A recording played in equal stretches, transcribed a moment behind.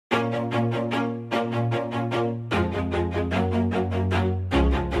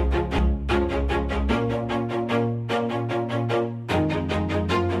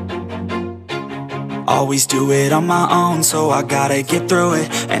Always do it on my own, so I gotta get through it.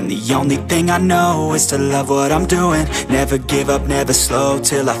 And the only thing I know is to love what I'm doing. Never give up, never slow,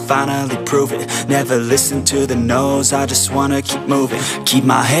 till I finally prove it. Never listen to the no's, I just wanna keep moving. Keep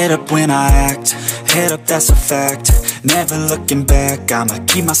my head up when I act, head up, that's a fact. Never looking back, I'ma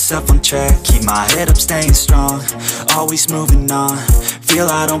keep myself on track. Keep my head up, staying strong, always moving on. Feel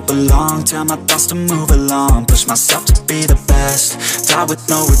I don't belong, tell my thoughts to move along. Push myself to be the best, die with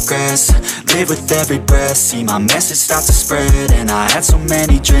no regrets. Live with every breath, see my message start to spread. And I had so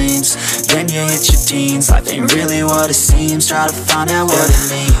many dreams, then you hit your teens. Life ain't really what it seems, try to find out what it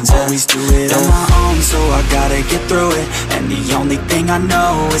means. Always do it on my own, so I gotta get through it. And the only thing I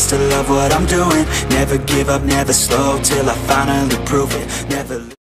know is to love what I'm doing. Never give up, never slow, till I finally prove it. Never